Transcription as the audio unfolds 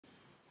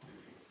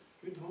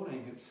Good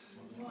morning. It's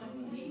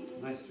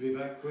nice to be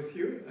back with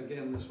you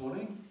again this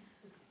morning.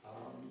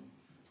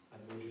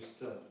 And we'll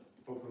just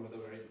open with a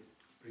very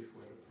brief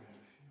word of prayer.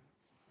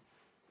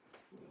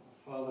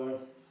 Father,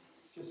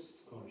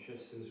 just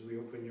conscious as we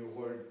open your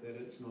word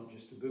that it's not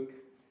just a book.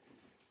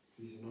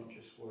 These are not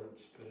just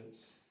words, but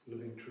it's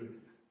living truth.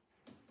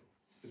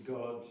 It's the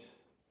God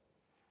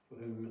for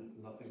whom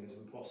nothing is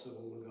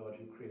impossible, the God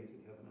who created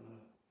heaven and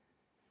earth,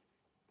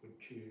 would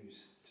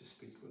choose to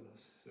speak with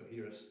us. So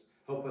hear us.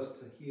 Help us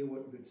to hear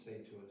what you would say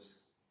to us.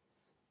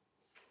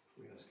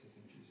 We ask it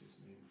in Jesus'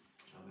 name.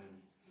 Amen.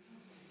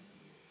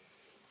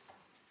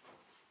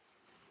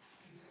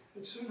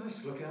 It's so nice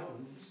to look out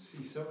and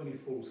see so many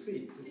full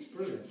seats. It's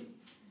brilliant.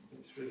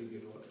 It's really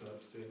good what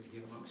God's doing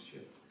here amongst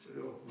you. It's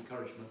a real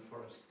encouragement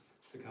for us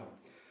to come.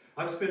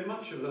 I've spent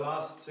much of the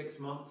last 6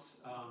 months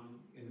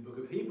in the book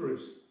of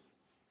Hebrews.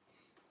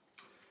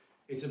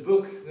 It's a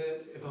book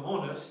that, if I'm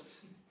honest,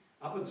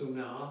 up until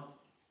now,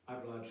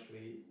 I've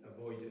largely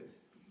avoided,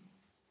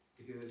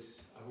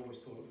 because I've always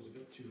thought it was a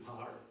bit too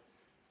hard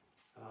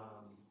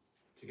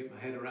to get my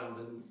head around,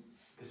 and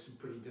there's some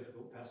pretty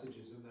difficult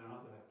passages in there,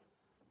 aren't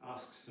there?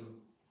 Asks some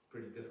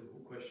pretty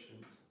difficult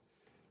questions.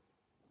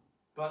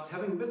 But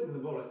having bitten the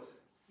bullet,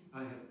 I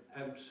have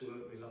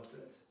absolutely loved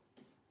it,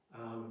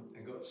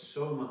 and got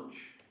so much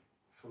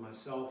for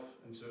myself,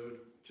 and so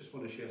just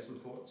want to share some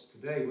thoughts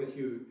today with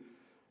you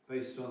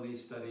based on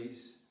these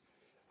studies.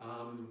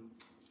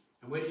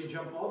 And where do you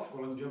jump off?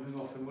 Well, I'm jumping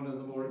off in one of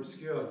the more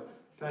obscure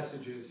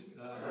passages,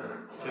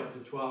 chapter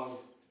 12,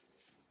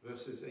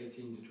 verses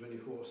 18 to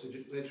 24. So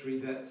let's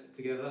read that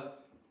together.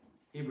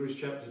 Hebrews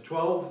chapter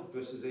 12,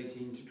 verses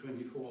 18 to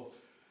 24.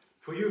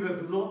 For you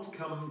have not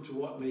come to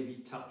what may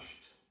be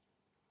touched,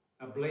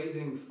 a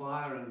blazing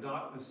fire and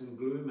darkness and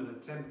gloom and a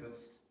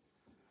tempest,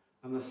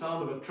 and the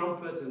sound of a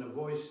trumpet and a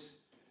voice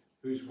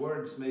whose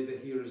words made the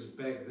hearers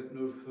beg that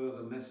no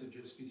further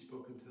messages be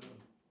spoken to them.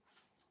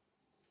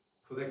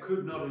 For they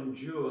could not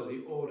endure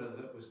the order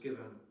that was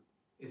given.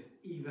 If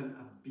even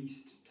a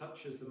beast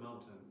touches the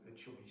mountain, it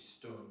shall be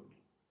stoned.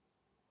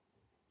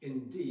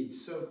 Indeed,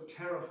 so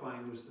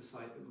terrifying was the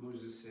sight that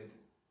Moses said,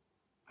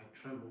 I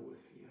tremble with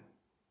fear.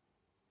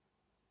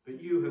 But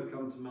you have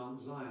come to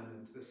Mount Zion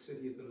and to the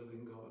city of the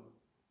living God,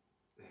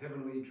 the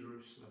heavenly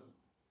Jerusalem,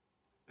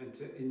 and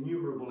to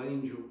innumerable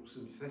angels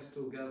and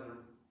festal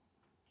gathering,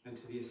 and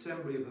to the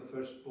assembly of the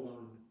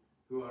firstborn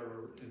who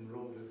are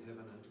enrolled in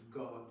heaven, and to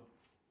God,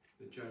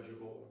 the judge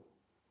of all,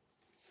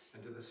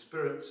 and to the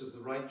spirits of the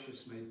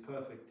righteous made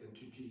perfect, and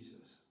to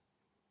Jesus,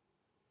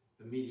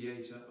 the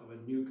mediator of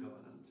a new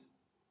covenant,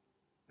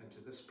 and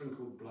to the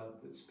sprinkled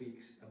blood that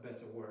speaks a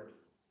better word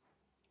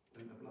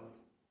than the blood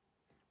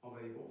of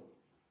Abel.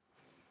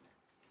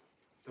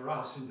 There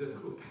are some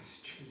difficult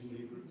passages in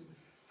Hebrews,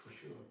 for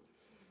sure.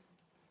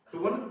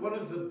 But one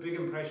of the big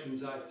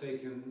impressions I've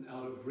taken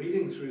out of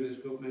reading through this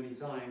book many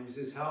times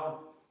is how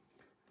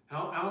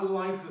our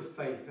life of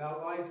faith,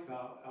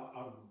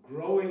 our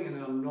growing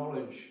in our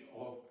knowledge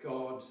of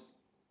God,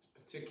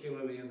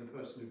 particularly in the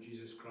person of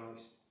Jesus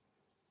Christ,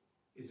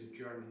 is a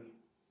journey.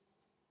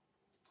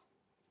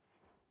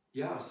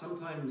 Yeah,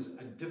 sometimes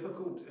a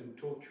difficult and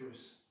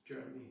tortuous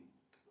journey.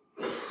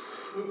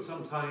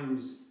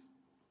 Sometimes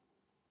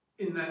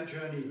in that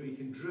journey we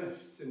can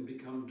drift and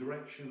become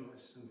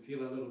directionless and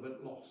feel a little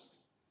bit lost.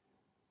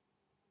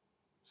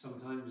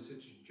 Sometimes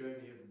it's a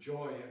journey of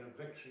joy and of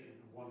victory and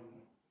of wonder.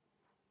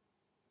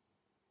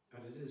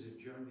 But it is a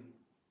journey.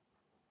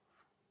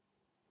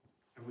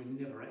 And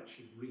we're never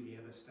actually really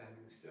ever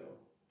standing still.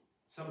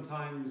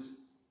 Sometimes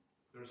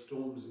there are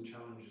storms and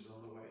challenges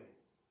on the way,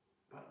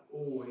 but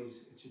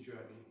always it's a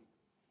journey.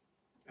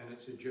 And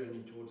it's a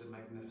journey towards a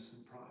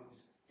magnificent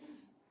prize.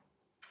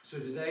 So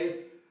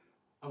today,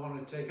 I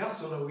want to take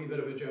us on a wee bit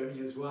of a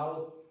journey as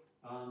well,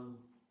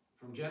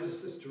 from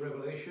Genesis to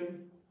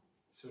Revelation.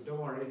 So don't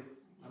worry,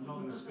 I'm not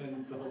going to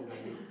spend the whole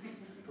day.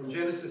 From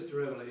Genesis to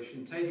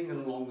Revelation, taking it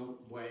along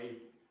the way,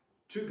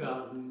 2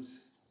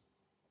 gardens,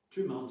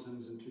 2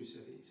 mountains, and 2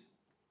 cities.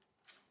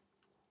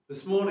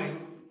 This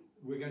morning,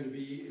 we're going to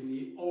be in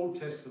the Old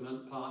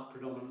Testament part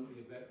predominantly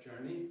of that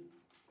journey.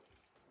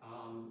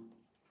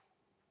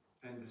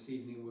 And this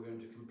evening, we're going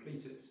to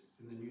complete it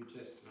in the New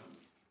Testament.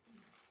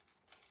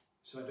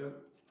 So I don't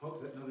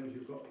hope that none of you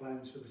have got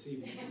plans for this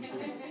evening.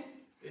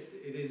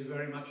 It is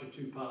very much a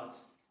 2-part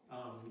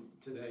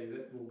today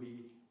that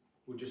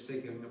we're just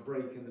taking a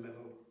break in the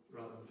middle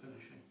rather than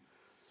finishing.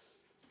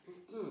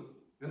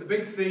 And the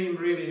big theme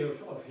really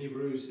of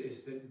Hebrews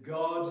is that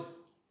God,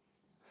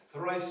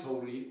 thrice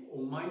holy,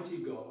 almighty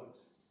God,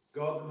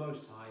 God the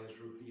Most High, is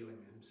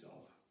revealing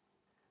himself.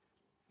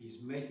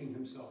 He's making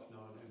himself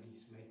known, and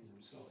he's making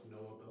himself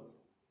knowable,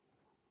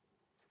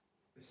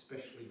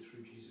 especially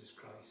through Jesus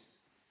Christ.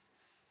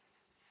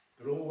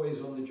 But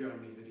always on the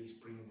journey that he's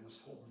bringing us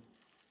home.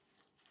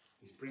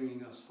 He's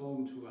bringing us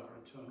home to our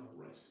eternal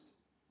rest,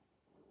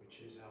 which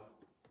is our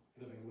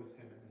living with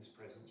him in his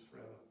presence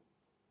forever.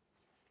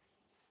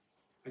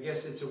 I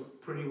guess it's a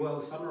pretty well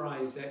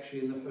summarized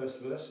actually in the first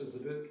verse of the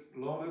book.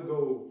 Long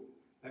ago,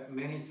 that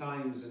many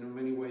times and in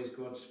many ways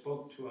God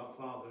spoke to our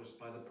fathers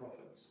by the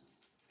prophets.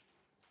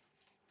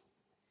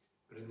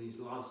 But in these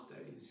last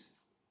days,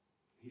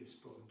 he has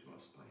spoken to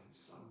us by his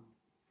Son.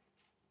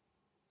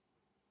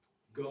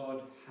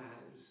 God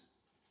has,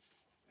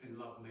 in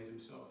love, made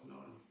himself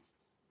known.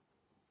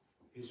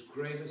 His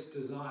greatest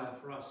desire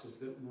for us is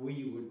that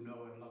we would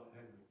know and love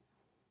him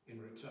in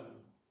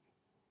return,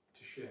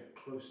 to share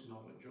close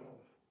knowledge of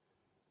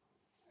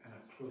and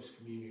a close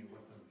communion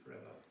with him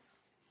forever.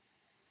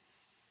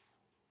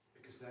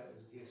 Because that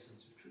is the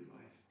essence of true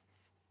life,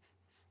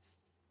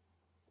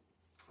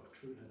 of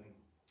true living.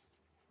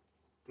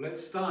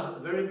 Let's start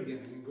at the very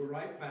beginning and go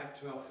right back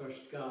to our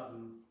first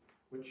garden,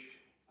 which,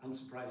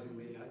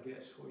 unsurprisingly, I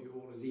guess, for you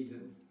all is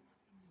Eden.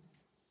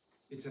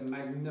 It's a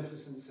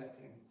magnificent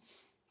setting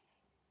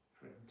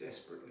for a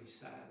desperately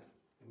sad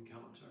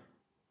encounter.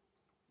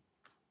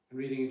 And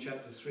reading in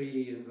chapter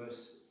 3 and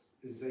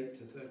verses 8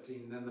 to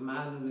 13, then the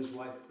man and his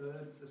wife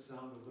heard the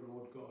sound of the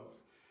Lord God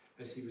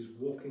as he was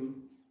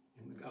walking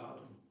in the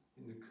garden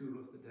in the cool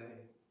of the day,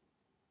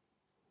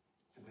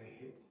 and they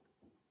hid.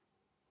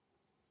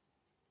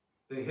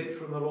 They hid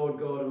from the Lord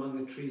God among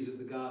the trees of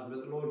the garden,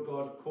 but the Lord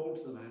God called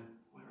to the man,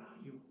 "Where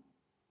are you?"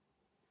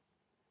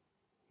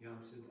 He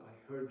answered,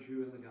 "I heard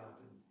you in the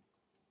garden,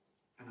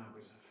 and I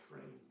was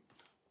afraid,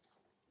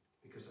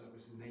 because I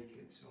was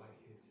naked, so I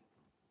hid."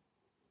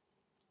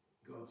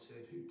 God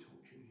said, "Who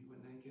told you you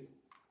were naked?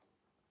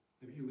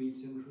 Have you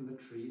eaten from the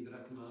tree that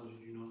I commanded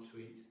you not to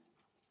eat?"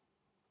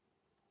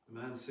 The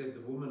man said,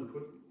 "The woman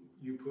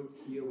you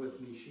put here with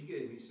me, she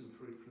gave me some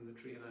fruit from the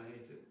tree and I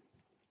ate it."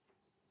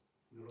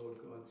 And the Lord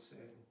God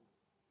said,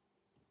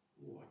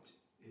 "What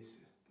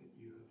is it that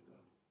you have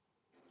done?"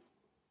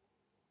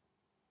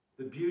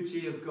 The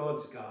beauty of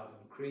God's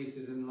garden,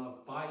 created in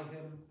love by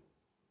him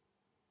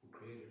and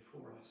created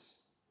for us.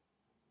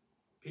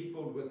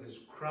 Peopled with his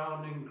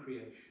crowning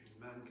creation,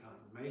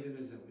 mankind, made in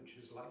his image,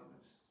 his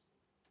likeness.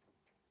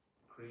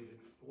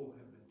 Created for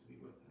him and to be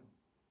with him.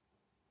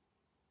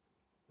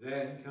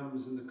 There he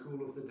comes in the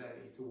cool of the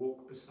day to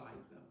walk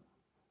beside them,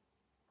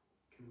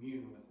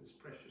 commune with his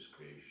precious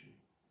creation,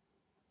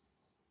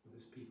 with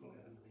his people,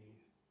 Adam and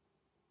Eve.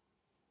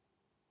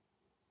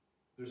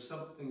 There's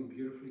something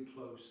beautifully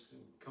close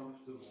and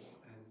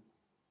comfortable and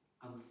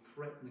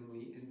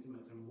unthreateningly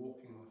intimate in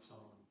walking with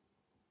someone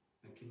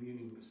and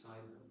communing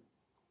beside them.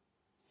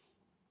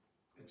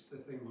 It's the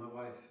thing my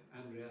wife,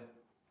 Andrea,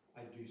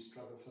 I do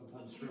struggle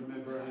sometimes to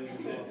remember her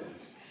name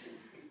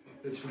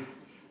as well.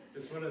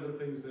 It's one of the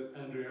things that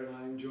Andrea and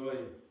I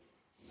enjoy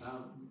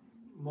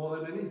more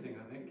than anything,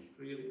 I think,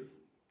 really,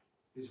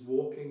 is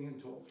walking and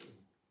talking,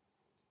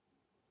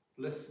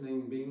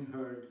 listening, being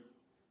heard,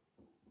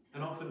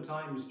 and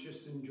oftentimes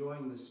just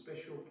enjoying the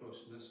special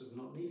closeness of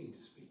not needing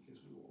to speak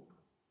as we walk.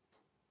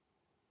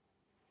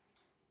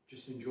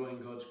 Just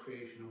enjoying God's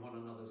creation and one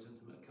another's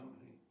intimate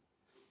company.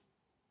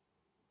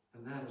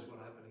 And that is what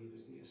I believe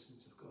is the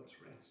essence of God's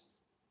rest.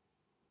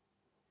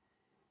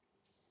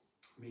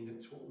 I mean,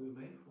 it's what we were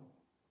made for.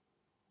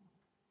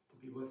 To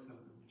be with him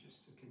and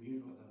just to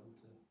commune with him,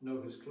 to know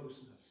his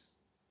closeness.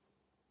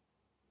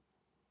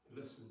 To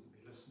listen, to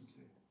be listened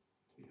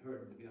to be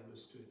heard and to be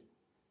understood.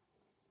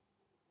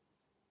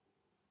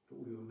 But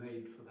we were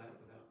made for that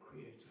with our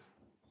Creator,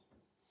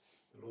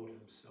 the Lord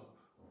himself.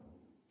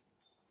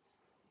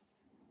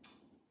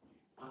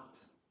 But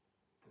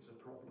there's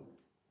a problem.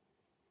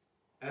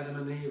 Adam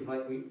and Eve,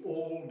 like we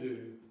all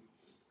do,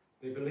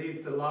 they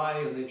believed the lie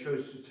and they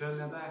chose to turn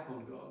their back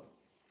on God.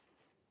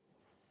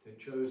 They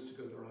chose to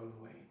go their own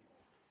way.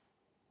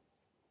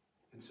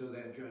 And so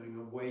they're journeying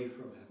away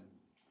from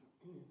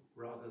him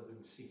rather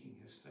than seeking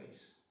his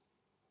face.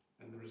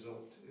 And the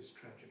result is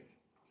tragic.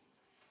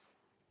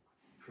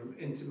 From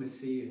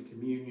intimacy and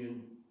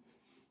communion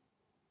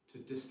to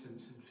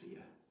distance and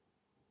fear.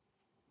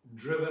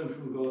 Driven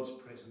from God's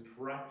presence,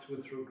 racked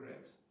with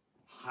regret,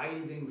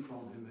 hiding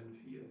from him in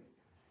fear.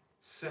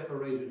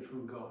 Separated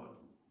from God,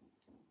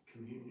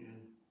 communion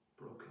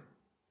broken.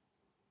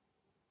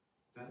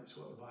 That's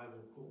what the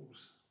Bible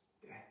calls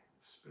death,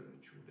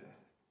 spiritual death.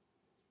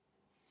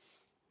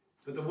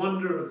 But the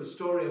wonder of the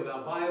story of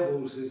our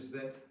Bibles is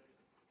that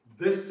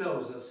this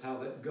tells us how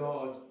that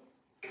God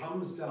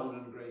comes down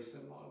in grace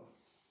and love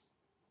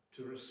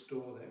to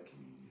restore that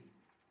communion,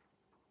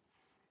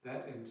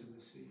 that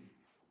intimacy,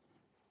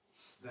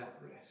 that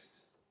rest.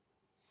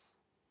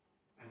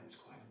 And it's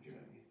quite a journey.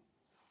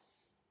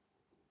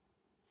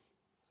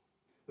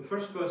 The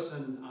first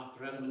person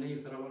after Adam and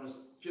Eve that I want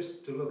us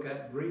just to look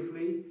at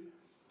briefly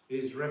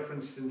is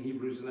referenced in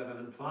Hebrews 11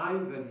 and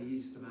 5, and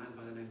he's the man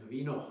by the name of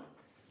Enoch.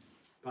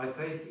 By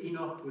faith,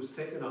 Enoch was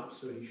taken up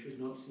so he should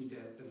not see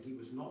death, and he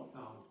was not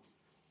found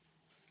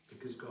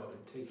because God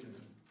had taken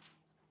him.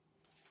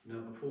 Now,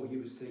 before he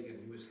was taken,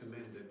 he was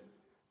commended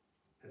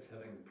as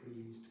having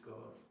pleased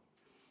God.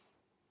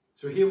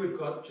 So here we've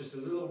got just a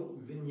little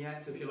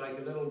vignette, if you like,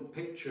 a little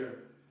picture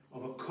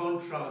of a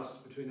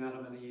contrast between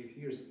Adam and Eve.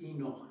 Here's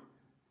Enoch.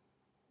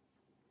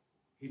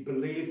 He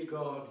believed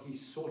God, he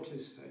sought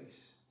his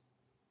face,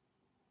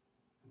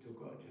 until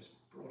God just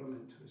brought him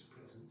into his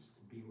presence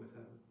to be with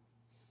him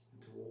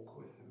walk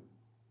with him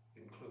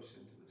in close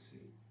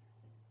intimacy.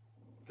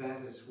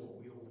 That is what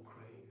we all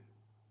crave.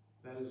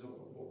 That is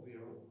what we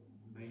are all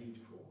made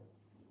for.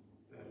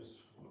 That is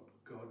what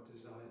God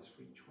desires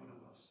for each one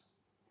of us.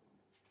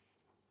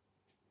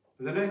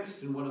 The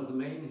next, and one of the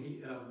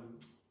main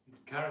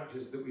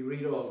characters that we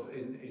read of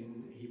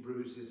in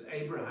Hebrews, is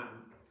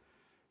Abraham.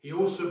 He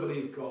also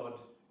believed God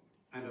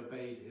and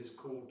obeyed his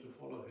call to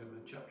follow him.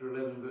 In chapter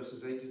 11,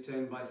 verses 8 to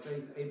 10, by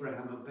faith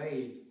Abraham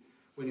obeyed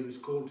when he was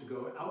called to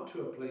go out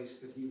to a place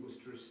that he was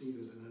to receive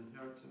as an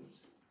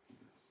inheritance.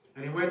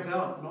 And he went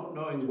out not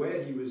knowing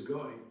where he was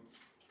going.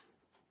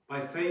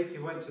 By faith he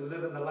went to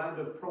live in the land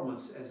of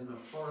promise as in a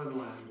foreign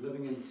land,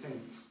 living in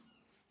tents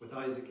with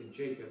Isaac and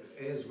Jacob,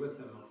 heirs with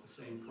him of the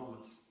same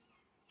promise.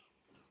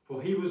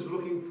 For he was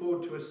looking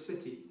forward to a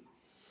city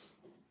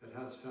that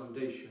has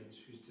foundations,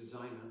 whose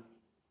designer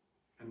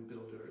and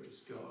builder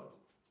is God.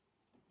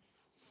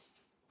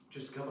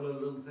 Just a couple of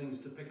little things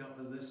to pick up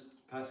in this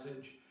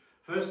passage.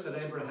 First, that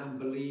Abraham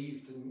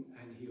believed and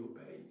he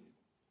obeyed.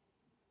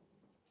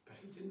 But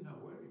he didn't know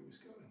where he was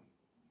going.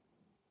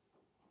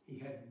 He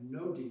had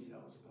no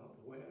details about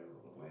the where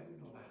or the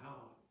when or the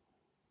how.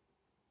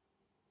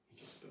 He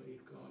just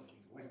believed God. He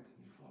went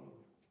and he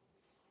followed.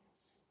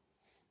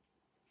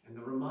 And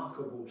the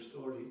remarkable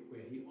story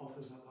where he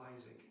offers up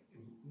Isaac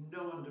in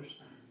no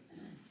understanding.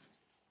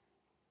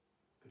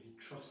 But he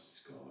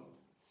trusts God.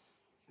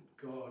 That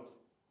God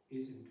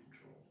is in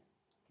control.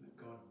 And that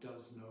God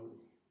does know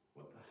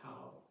what the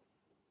how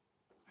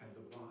and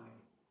the why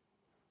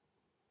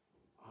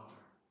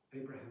are.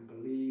 Abraham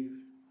believed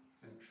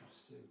and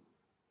trusted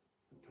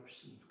the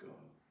person of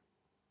God,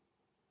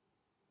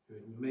 who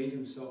had made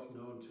himself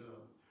known to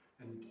him.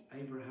 And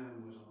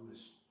Abraham was on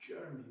this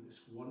journey,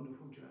 this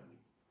wonderful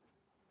journey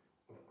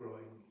of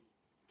growing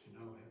to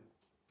know him.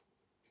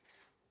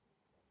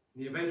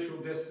 The eventual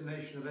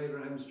destination of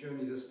Abraham's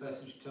journey, this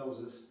passage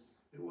tells us,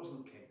 it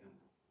wasn't Canaan.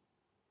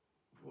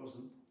 It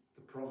wasn't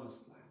the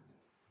promised land.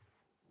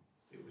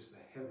 It was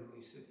the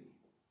heavenly city,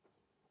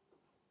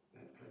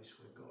 that place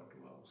where God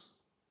dwells.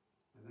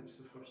 And that's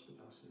the first of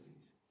our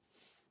cities.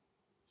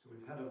 So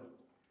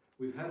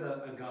we've had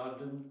a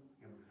garden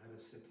and we've had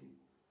a city,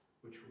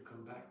 which we'll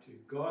come back to.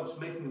 God's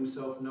making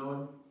himself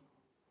known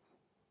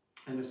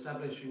and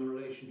establishing a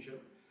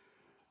relationship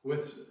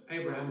with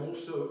Abraham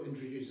also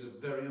introduces a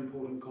very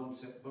important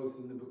concept, both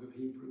in the book of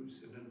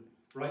Hebrews and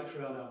right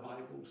throughout our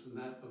Bibles, and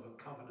that of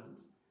a covenant.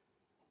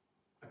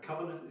 A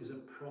covenant is a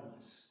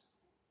promise,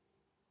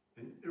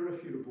 an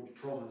irrefutable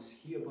promise,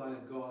 hereby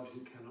a God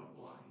who cannot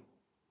lie.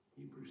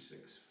 Hebrews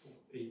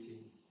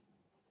 6:18.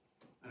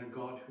 And a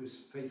God who is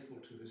faithful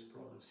to his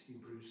promise.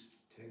 Hebrews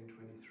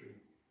 10:23.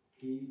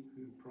 He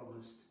who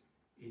promised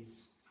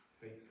is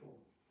faithful.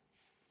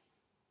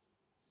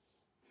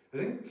 I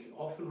think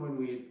often when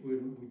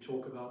we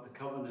talk about the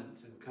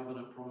covenant and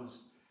covenant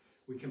promise,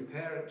 we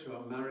compare it to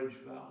our marriage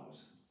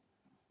vows,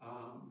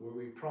 where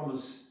we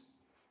promise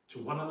to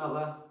one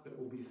another that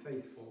we'll be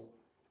faithful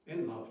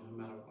in love no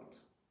matter what.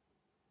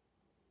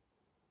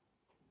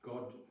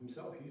 God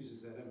himself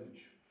uses that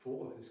image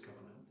for his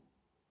covenant.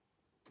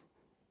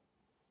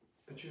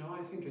 But you know,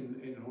 I think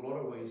in a lot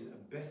of ways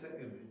a better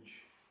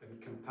image and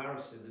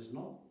comparison is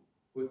not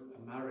with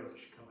a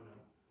marriage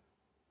covenant,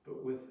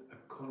 but with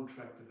a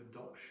contract of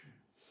adoption,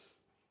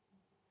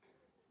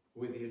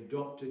 where the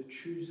adopted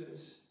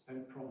chooses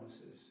and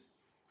promises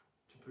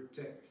to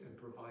protect and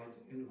provide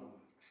in love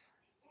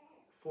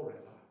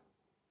forever,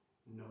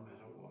 no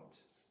matter what,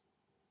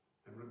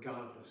 and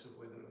regardless of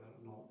whether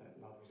or not that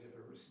love is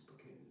ever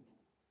reciprocated.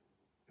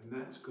 And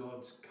that's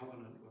God's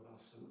covenant with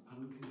us, an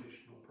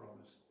unconditional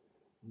promise.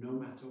 No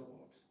matter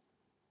what,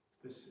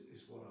 this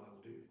is what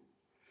I'll do.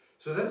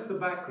 So that's the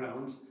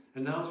background,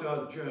 and now to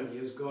our journey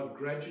as God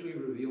gradually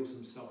reveals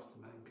himself to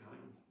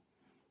mankind.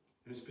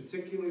 And it's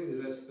particularly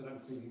this that I'm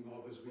thinking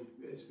of as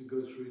we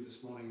go through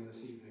this morning and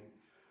this evening,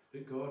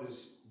 that God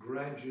is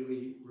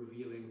gradually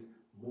revealing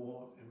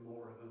more and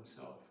more of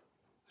himself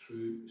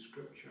through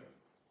Scripture.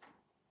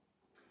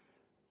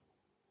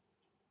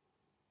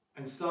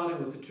 And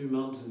starting with the two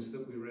mountains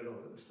that we read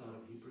of at the start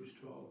of Hebrews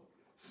 12,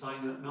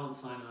 Mount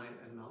Sinai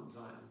and Mount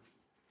Zion.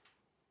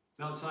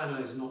 Mount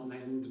Sinai is not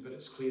named, but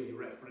it's clearly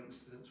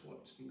referenced, and it's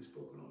what's being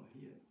spoken of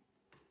here.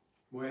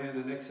 When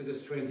in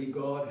Exodus 20,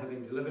 God,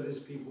 having delivered his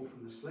people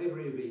from the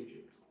slavery of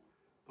Egypt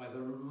by the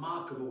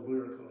remarkable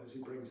miracle as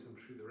he brings them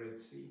through the Red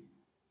Sea,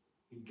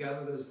 he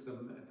gathers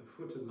them at the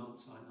foot of Mount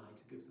Sinai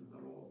to give them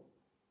the law.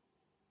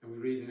 And we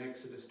read in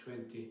Exodus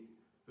 20,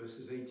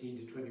 verses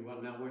 18 to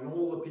 21, now when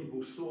all the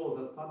people saw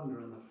the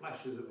thunder and the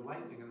flashes of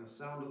lightning and the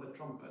sound of the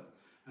trumpet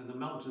and the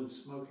mountain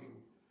smoking,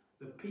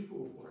 the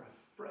people were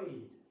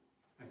afraid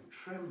and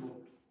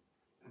trembled,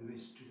 and they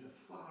stood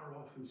afar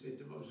off and said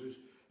to Moses,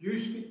 you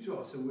speak to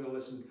us and we'll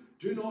listen.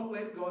 Do not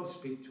let God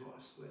speak to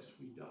us, lest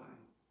we die.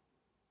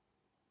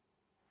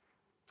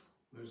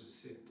 Moses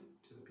said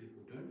to the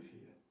people, don't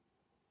fear,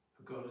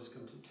 for God has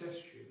come to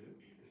test you,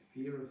 that the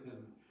fear of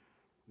him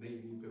may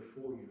be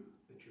before you,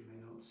 that you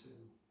may not sin.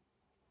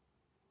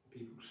 The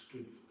people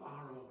stood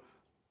far off,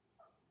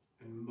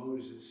 and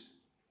Moses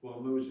while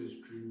Moses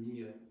drew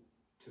near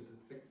to the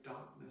thick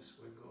darkness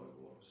where God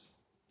was.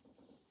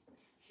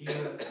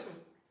 Here,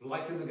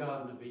 like in the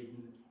Garden of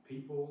Eden,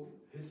 people,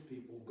 his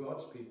people,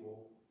 God's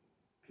people,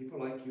 people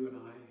like you and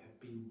I have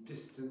been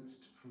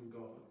distanced from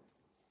God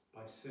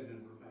by sin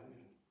and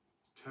rebellion,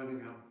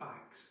 turning our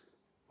backs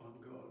on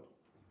God.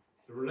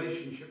 The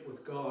relationship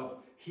with God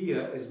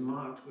here is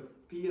marked with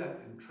fear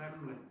and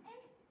trembling,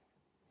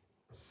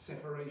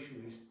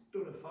 separation. They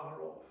stood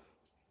afar off,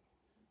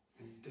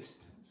 and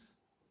distance.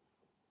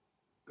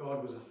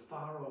 God was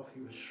afar off.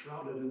 He was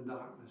shrouded in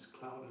darkness,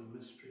 cloud and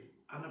mystery,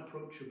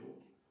 unapproachable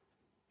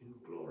in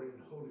glory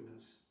and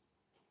holiness.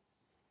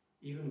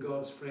 Even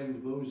God's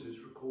friend Moses,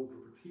 recalled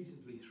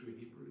repeatedly through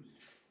Hebrews,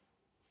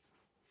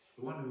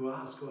 the one who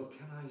asked God,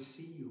 "Can I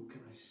see you?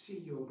 Can I see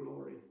your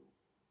glory?"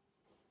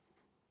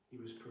 He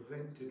was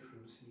prevented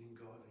from seeing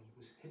God, and he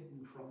was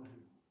hidden from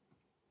him.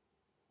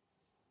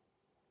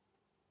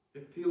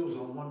 It feels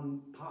on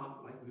one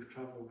part like we've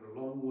travelled a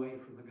long way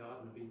from the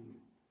Garden of Eden.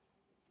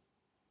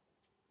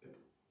 But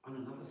on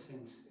another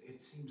sense,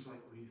 it seems like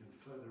we're even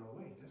further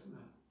away, doesn't it?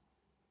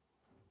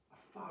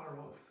 Afar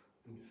off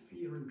in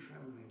fear and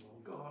trembling, while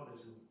God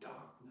is in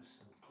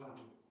darkness and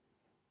cloud.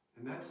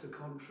 And that's the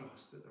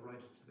contrast that the writer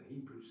to the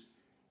Hebrews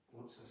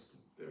wants us to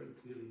very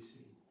clearly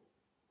see.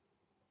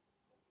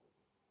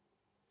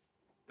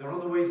 They're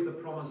on the way to the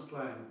promised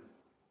land,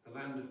 the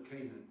land of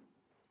Canaan.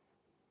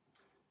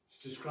 It's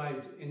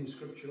described in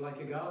Scripture like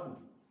a garden,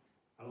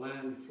 a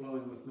land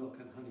flowing with milk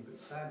and honey. But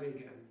sadly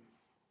again,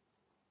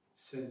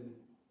 sin,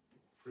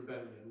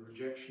 rebellion,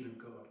 rejection of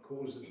God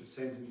causes the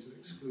sentence of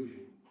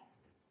exclusion.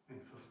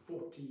 And for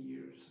 40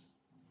 years,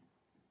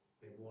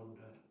 they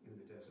wander in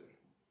the desert.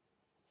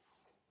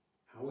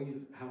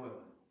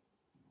 However,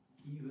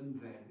 even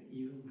then,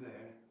 even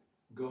there,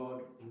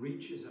 God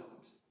reaches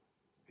out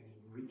and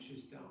he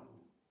reaches down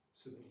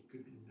so that he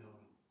could be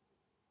known.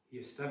 He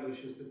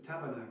establishes the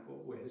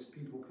tabernacle where his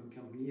people can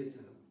come near to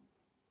him.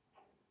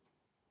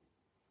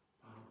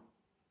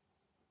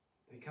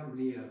 They come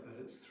near, but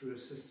it's through a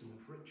system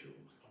of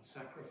rituals and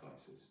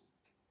sacrifices.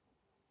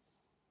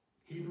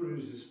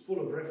 Hebrews is full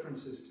of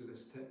references to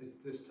this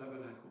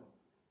tabernacle,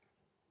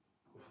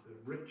 of the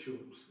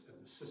rituals and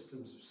the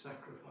systems of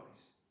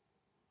sacrifice.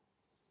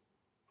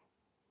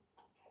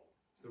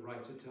 As the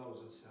writer tells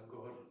us, how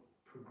God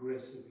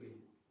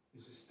progressively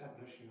is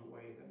establishing a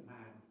way that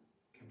man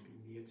can be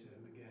near to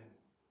him again,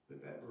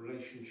 that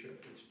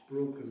relationship that's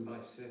broken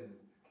by sin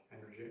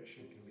and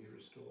rejection can be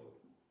restored.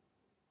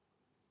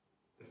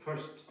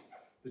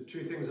 The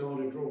two things I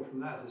want to draw from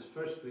that is,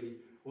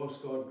 firstly, was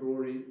God's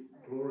glory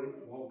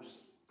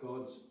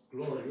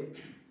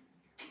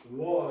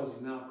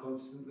was now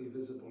constantly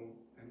visible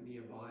and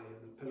nearby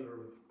as a pillar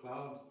of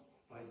cloud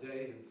by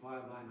day and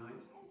fire by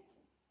night.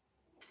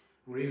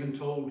 We're even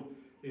told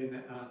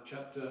in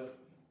chapter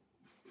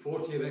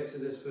 40 of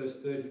Exodus, verse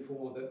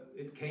 34, that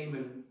it came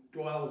and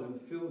dwelled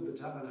and filled the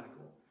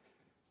tabernacle.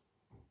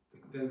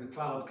 Then the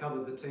cloud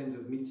covered the tent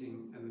of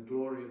meeting, and the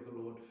glory of the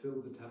Lord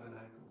filled the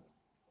tabernacle.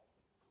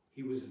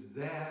 He was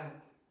there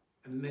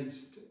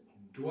amidst,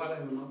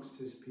 dwelling amongst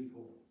his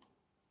people.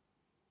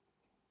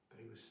 But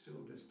he was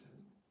still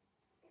distant.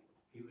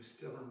 He was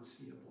still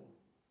unseeable.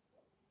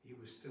 He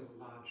was still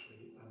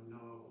largely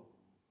unknowable.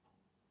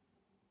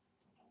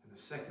 And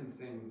the second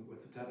thing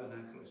with the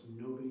tabernacle is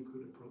nobody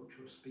could approach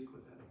or speak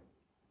with him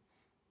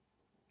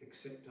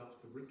except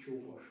after ritual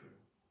washing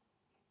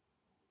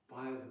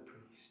by the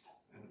priest,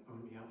 and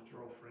only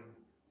after offering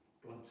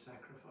blood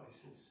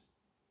sacrifices.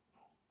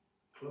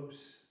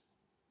 Close,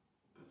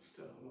 but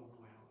still a long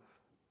way off.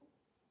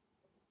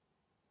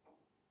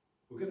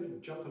 We're going to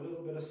jump a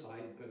little bit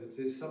aside, but it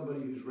is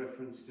somebody who's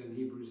referenced in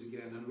Hebrews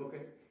again, and look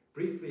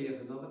briefly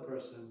at another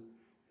person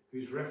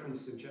who's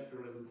referenced in chapter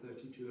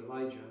 11:32,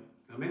 Elijah.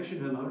 I mention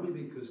him only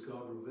because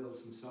God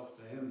reveals himself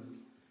to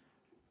him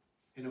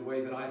in a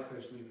way that I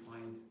personally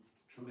find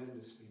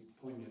tremendously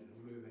poignant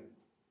and moving.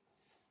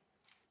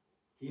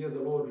 Here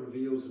the Lord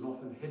reveals an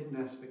often hidden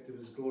aspect of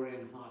his glory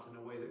and heart in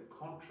a way that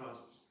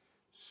contrasts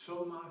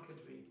so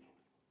markedly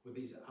with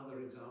these other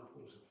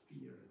examples of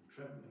fear and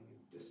trembling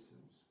and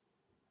distance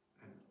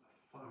and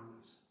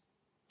farness.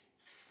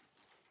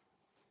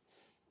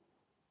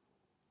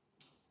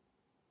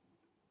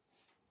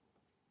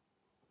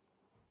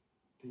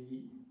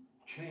 The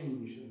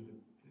change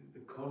and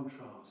the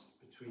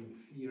contrast between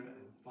fear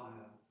and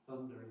fire,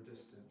 thunder and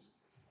distance.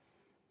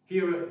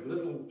 Here, a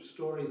little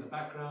story, the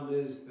background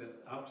is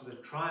that after the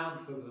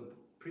triumph of the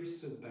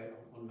priests of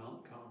Baal on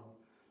Mount Carmel,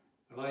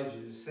 Elijah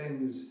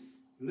descends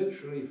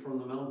literally from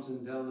the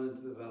mountain down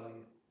into the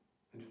valley,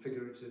 and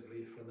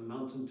figuratively from the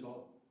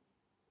mountaintop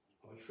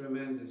of a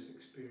tremendous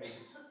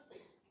experience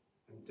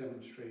and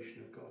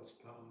demonstration of God's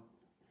power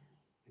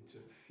into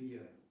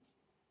fear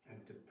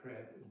and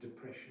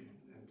depression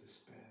and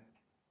despair.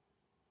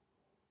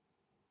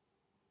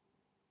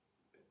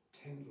 But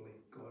tenderly,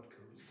 God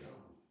comes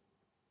down.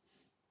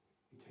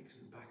 He takes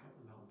him back up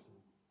the mountain.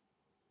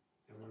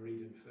 And we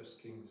read in 1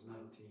 Kings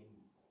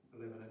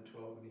 19:11 and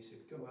 12, and he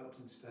said, "Go out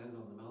and stand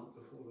on the mount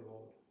before the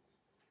Lord."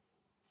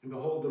 And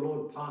behold, the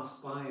Lord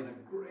passed by, and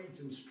a great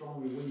and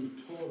strong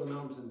wind tore the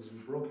mountains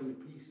and broke in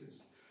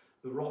pieces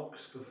the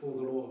rocks before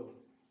the Lord.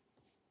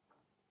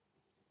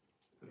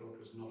 The Lord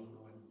was not in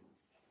the wind.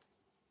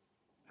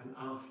 And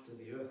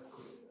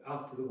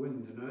after the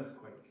wind, an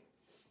earthquake.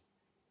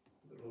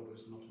 The Lord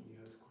was not in the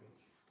earthquake.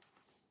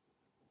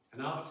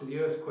 And after the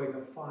earthquake,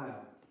 a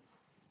fire.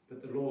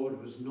 But the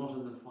Lord was not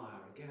in the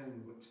fire.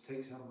 Again, which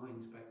takes our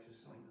minds back to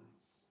Sinai.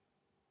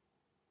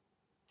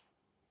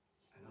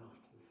 And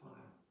after the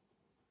fire,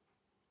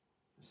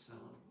 the sound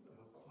of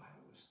a quiet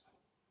whisper.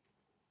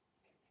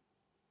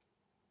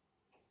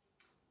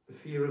 The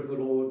fear of the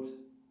Lord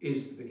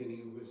is the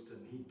beginning of wisdom.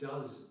 He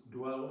does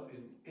dwell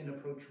in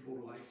inapproachable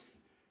light.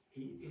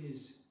 He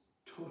is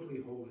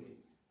totally holy,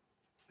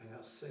 and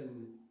our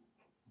sin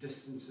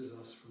distances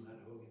us from that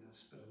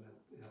holiness. But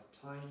in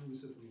our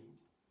times of need,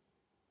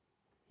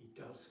 he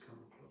does come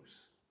close.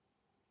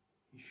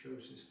 He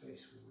shows his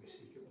face when we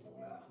seek it with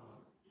all our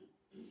heart.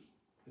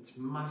 It's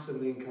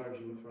massively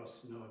encouraging for us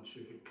to know, and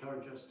should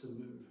encourage us to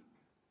move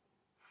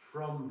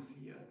from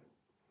fear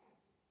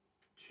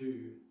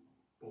to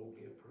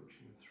boldly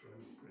approaching the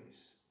throne of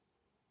grace,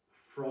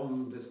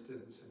 from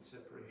distance and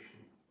separation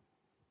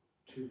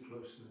to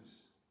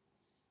closeness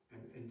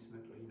and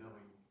intimately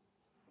knowing.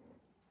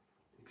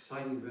 The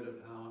exciting bit of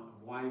how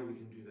and why we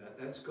can do that.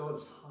 That's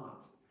God's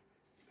heart.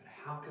 But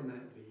how can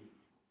that be?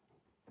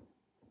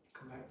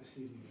 Come back this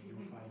evening and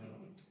you'll find out.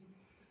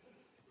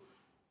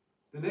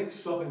 The next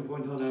stopping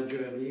point on our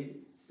journey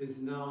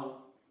is now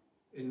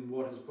in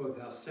what is both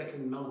our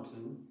second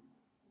mountain,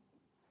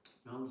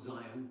 Mount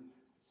Zion,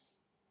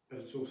 but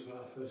it's also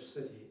our first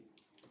city,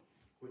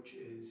 which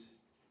is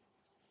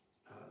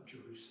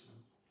Jerusalem.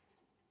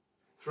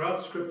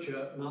 Throughout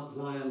Scripture, Mount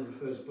Zion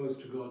refers both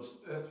to God's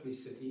earthly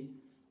city,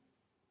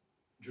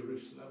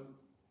 Jerusalem,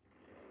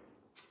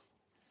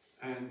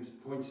 and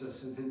points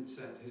us and hints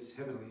at his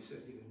heavenly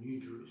city, the New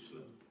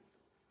Jerusalem.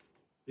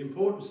 The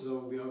importance, though,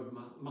 we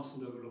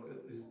mustn't overlook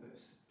it, is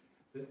this,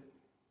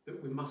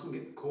 that we mustn't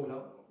get caught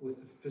up with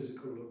the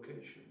physical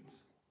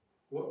locations.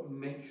 What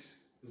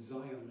makes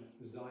Zion,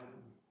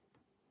 Zion?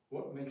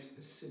 What makes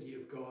the city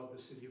of God,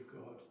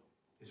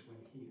 is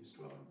when he is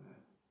dwelling there.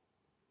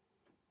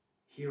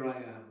 Here I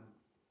am,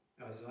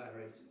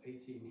 Isaiah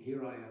 18,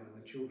 here I am,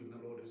 and the children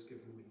the Lord has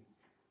given me.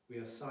 We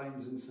are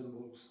signs and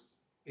symbols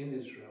in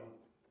Israel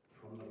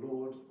from the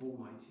Lord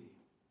Almighty,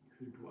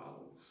 who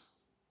dwells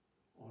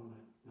on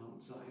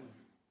Mount Zion.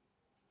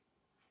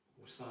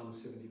 Or Psalm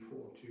 74,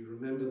 to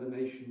remember the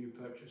nation you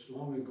purchased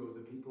long ago,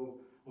 the people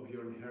of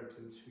your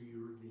inheritance who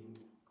you redeemed,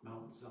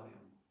 Mount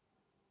Zion,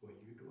 where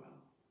you dwell.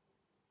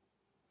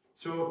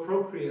 So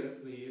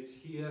appropriately, it's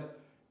here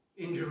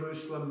in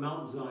Jerusalem,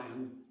 Mount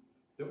Zion,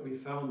 that we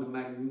found the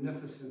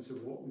magnificence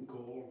of what we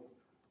call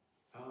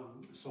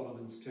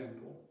Solomon's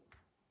temple.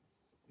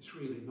 It's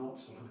really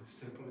not Solomon's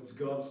temple, it's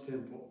God's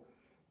temple,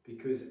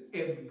 because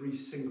every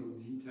single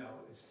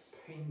detail is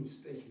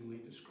painstakingly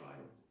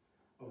described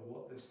of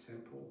what this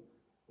temple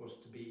was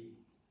to be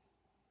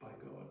by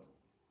God.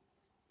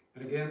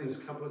 And again, there's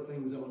a couple of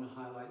things I want to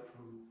highlight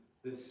from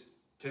this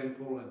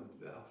temple and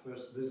our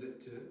first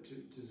visit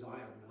to Zion,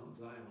 Mount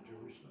Zion,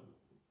 Jerusalem.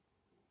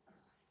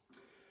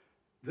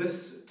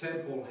 This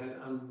temple had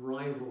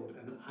unrivaled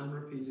and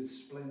unrepeated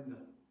splendor.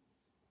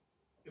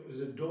 It was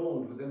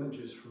adorned with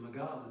images from a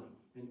garden,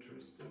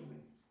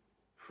 interestingly.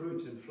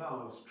 Fruit and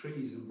flowers,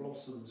 trees and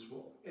blossoms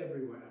were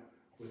everywhere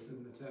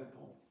within the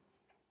temple.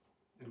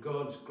 And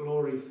God's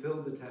glory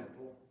filled the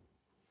temple,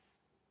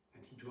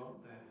 and he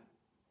dwelt there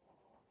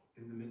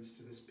in the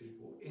midst of his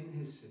people, in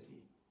his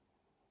city,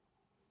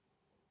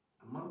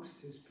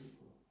 amongst his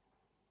people.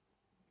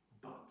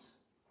 But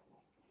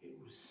it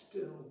was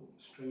still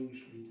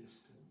strangely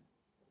distant.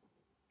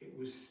 It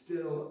was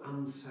still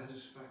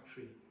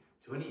unsatisfactory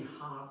to any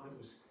heart that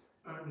was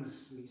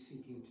earnestly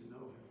seeking to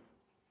know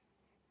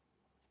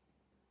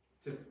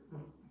him.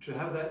 To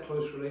have that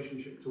close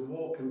relationship, to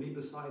walk and be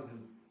beside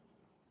him,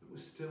 it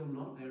was still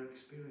not their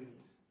experience.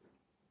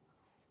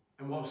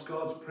 And whilst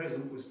God's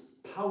presence was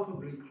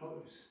palpably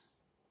close,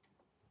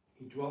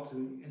 he dwelt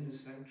in the inner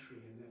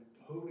sanctuary, in the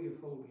Holy of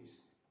Holies,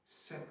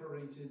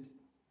 separated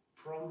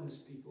from his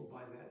people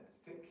by that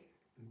thick,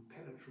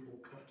 impenetrable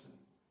curtain.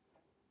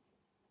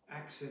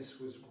 Access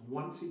was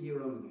once a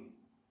year only,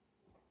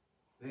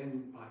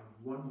 then by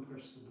one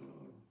person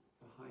alone,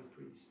 the high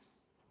priest,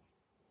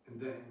 and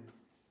then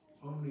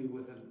only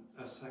with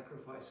a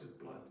sacrifice of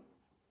blood.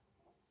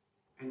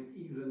 And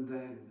even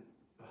then,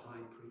 the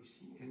high priest,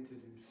 he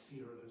entered in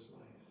fear of his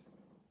life.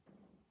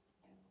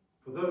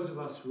 For those of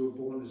us who were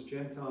born as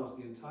Gentiles,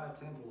 the entire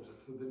temple was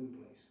a forbidden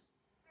place.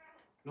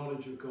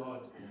 Knowledge of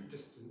God, a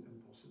distant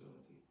impossibility.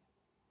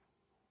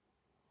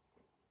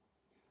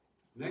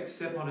 Next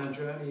step on our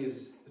journey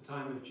is the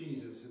time of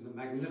Jesus, and the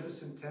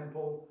magnificent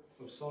temple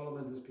of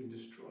Solomon has been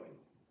destroyed.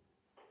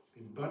 It's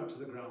been burnt to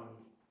the ground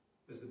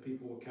as the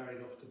people were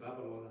carried off to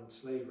Babylon and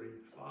slavery,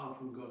 far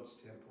from God's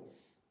temple,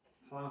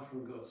 far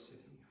from God's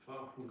city,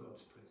 far from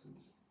God's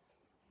presence.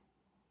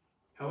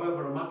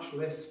 However, a much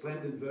less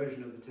splendid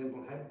version of the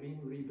temple had been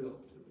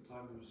rebuilt at the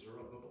time of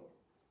Zerubbabel,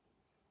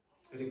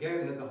 It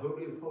again had the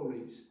Holy of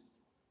Holies,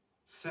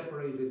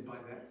 separated by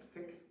that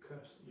thick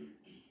curtain,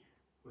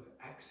 with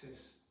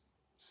access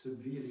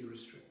severely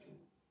restricted.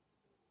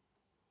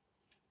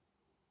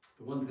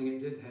 The one thing it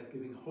did have,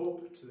 giving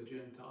hope to the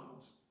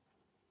Gentiles,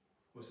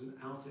 was an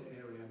outer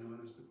area known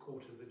as the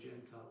court of the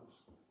Gentiles,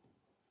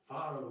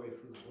 far away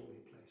from the holy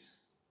place,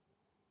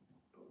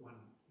 but one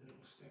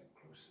little step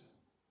closer.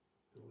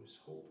 There was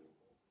hope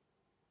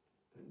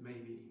that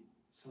maybe,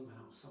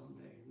 somehow,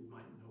 someday, we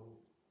might know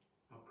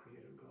our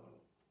Creator God.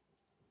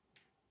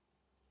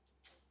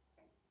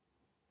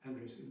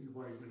 Andrew's going to be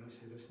worried when I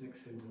say this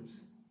next sentence.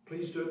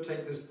 Please don't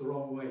take this the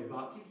wrong way,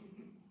 but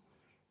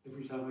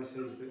every time I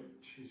say that,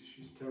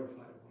 she's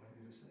terrified of what I'm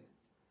going to say.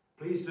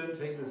 Please don't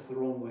take this the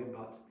wrong way,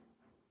 but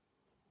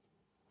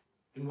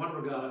in one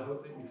regard, I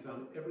hope that you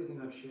found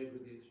everything I've shared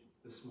with you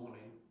this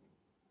morning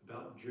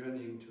about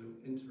journeying to an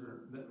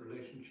intimate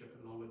relationship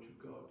and knowledge of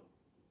God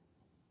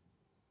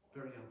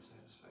very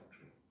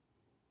unsatisfactory,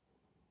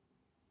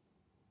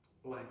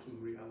 lacking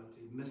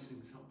reality,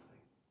 missing something.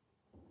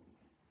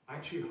 I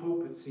actually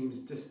hope it seems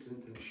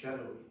distant and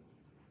shadowy,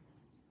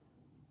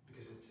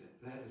 because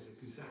that is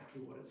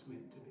exactly what it's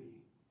meant to be.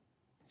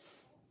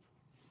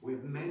 We're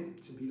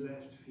meant to be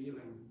left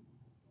feeling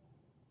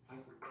like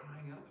we're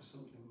crying out for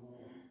something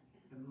more.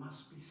 There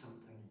must be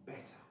something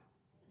better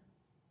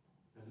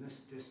than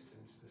this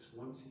distance, this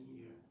once a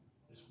year,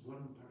 this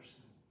one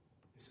person,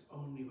 this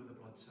only with a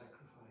blood sacrifice.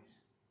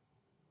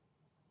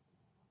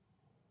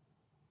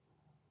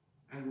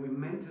 And we're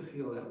meant to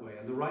feel that way.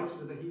 And the writer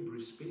of the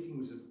Hebrews,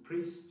 speaking of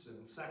priests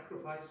and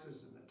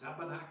sacrifices and the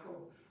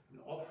tabernacle and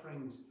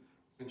offerings,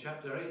 in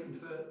chapter 8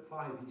 and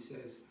 5, he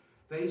says,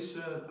 they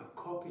serve a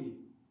copy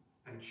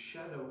and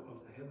shadow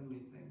of the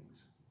heavenly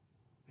things.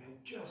 They're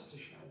just a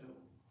shadow.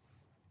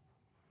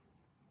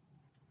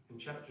 In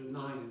chapter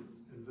 9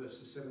 and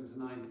verses 7 to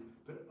 9,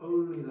 but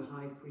only the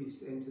high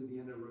priest entered the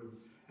inner room,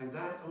 and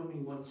that only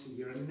once a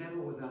year, and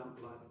never without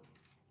blood,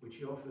 which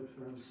he offered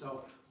for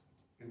himself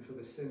and for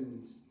the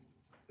sins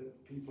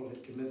that people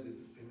had committed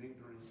in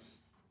ignorance.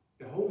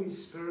 The Holy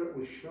Spirit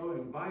was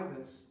showing by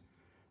this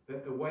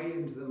that the way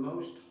into the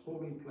most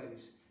holy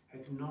place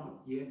had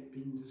not yet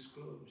been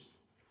disclosed,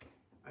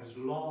 as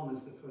long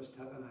as the first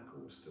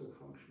tabernacle was still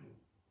functioning.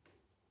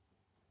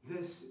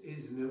 This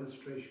is an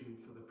illustration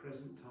for the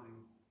present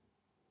time,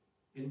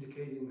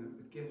 indicating that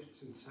the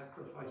gifts and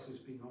sacrifices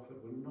being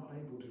offered were not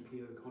able to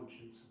clear the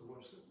conscience of the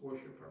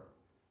worshipper.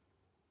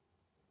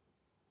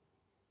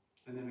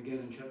 And then again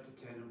in chapter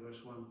 10 and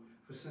verse 1,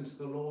 for since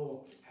the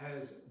law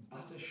has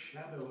but a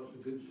shadow of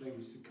the good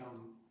things to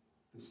come,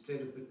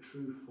 instead of the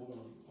true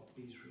form of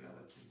these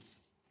realities,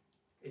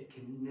 it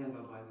can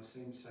never, by the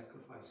same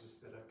sacrifices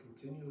that are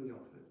continually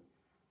offered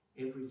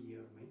every year,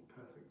 make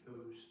perfect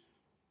those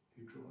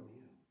who draw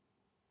near.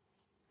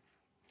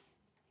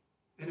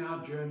 In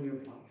our journey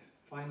of life,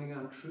 finding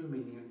our true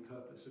meaning and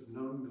purpose of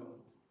knowing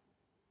God,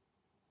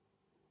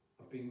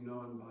 of being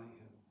known by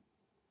Him,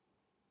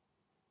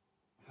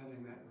 of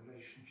having that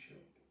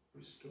relationship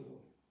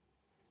restored.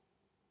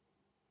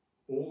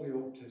 All the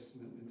Old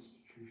Testament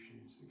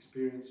institutions,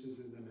 experiences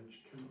and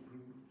image cannot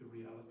bring the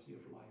reality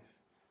of life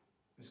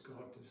as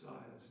God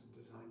desires and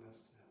designed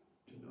us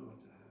to know and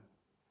to have.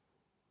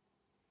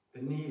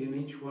 The need in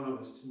each one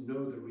of us to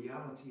know the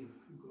reality of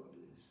who God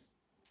is,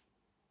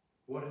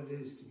 what it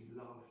is to be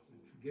loved and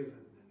forgiven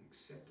and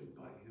accepted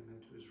by Him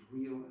into His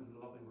real and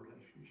loving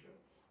relationship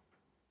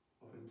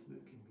of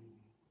intimate communion.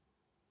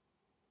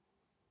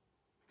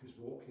 Because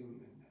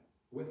walking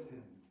with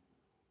Him,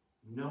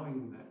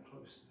 knowing that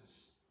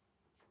closeness,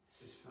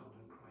 is found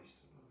in Christ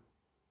alone.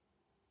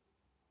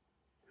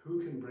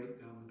 Who can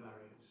break down the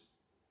barriers?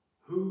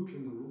 Who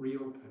can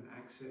reopen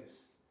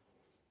access?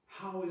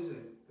 How is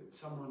it that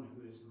someone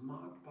who is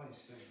marked by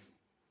sin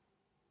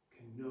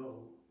can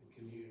know and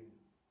commune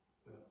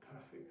with a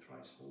perfect,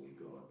 thrice holy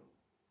God?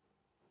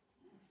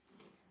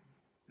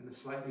 In a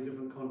slightly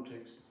different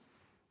context,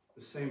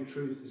 the same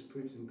truth is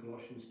put in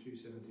Colossians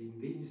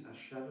 2:17. These are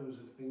shadows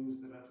of things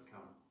that are to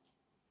come.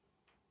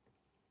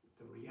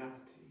 The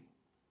reality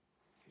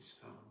is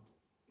found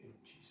in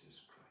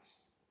Jesus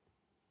Christ.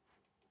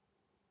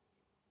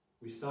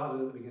 We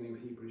started at the beginning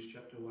of Hebrews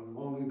chapter 1.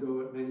 Long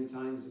ago, at many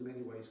times, in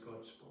many ways,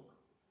 God spoke.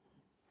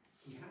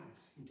 He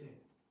has. He did.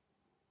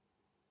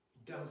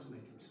 He does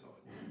make Himself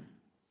known.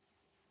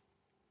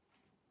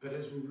 But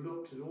as we've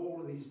looked at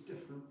all of these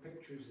different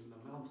pictures in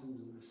the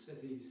mountains and the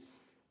cities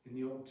in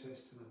the Old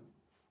Testament,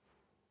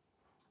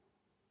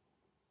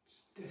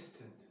 it's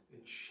distant,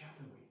 it's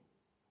shadowy,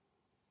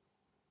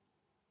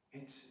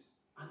 it's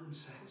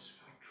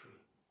unsatisfactory.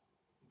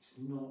 It's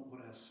not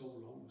what our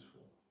soul longs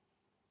for.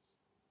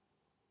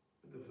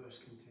 But the verse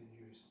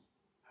continues,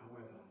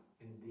 however,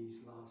 in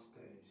these last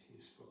days He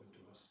has spoken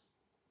to us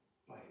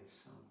by His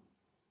Son.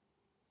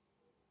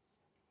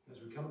 As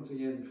we come to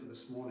the end for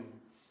this morning,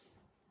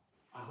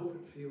 I hope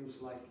it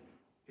feels like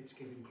it's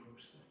getting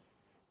closer.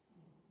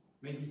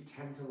 Maybe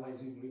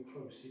tantalizingly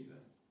close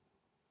even.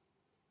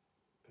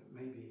 But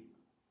maybe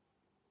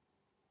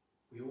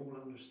we all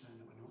understand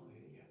that we're not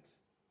there yet.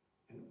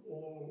 And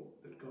all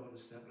that God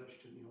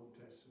established in the Old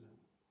Testament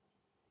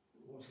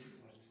wasn't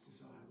what his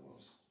desire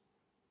was,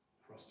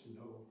 for us to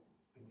know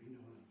and be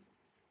known,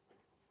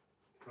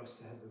 for us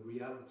to have the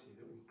reality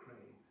that we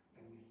crave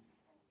and need.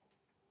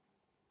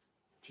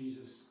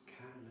 Jesus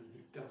can and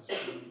he does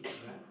bring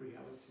that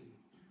reality,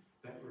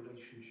 that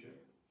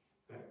relationship,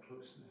 that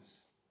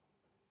closeness,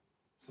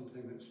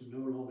 something that's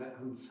no longer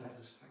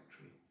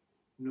unsatisfactory,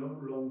 no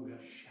longer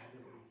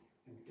shadowy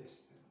and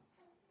distant,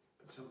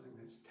 but something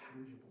that's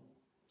tangible,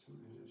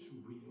 something that's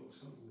real,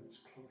 something that's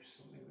close,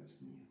 something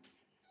that's near.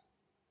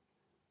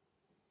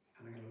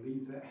 And I'm going to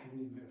leave that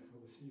hanging there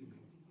for this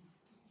evening.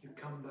 You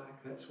come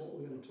back, that's what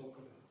we're going to talk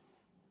about.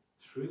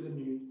 Through the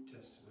New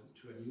Testament,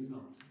 to a new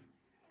mountain,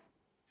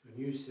 to a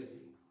new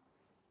city,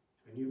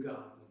 to a new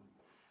garden,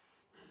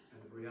 and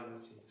the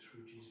reality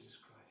through Jesus Christ.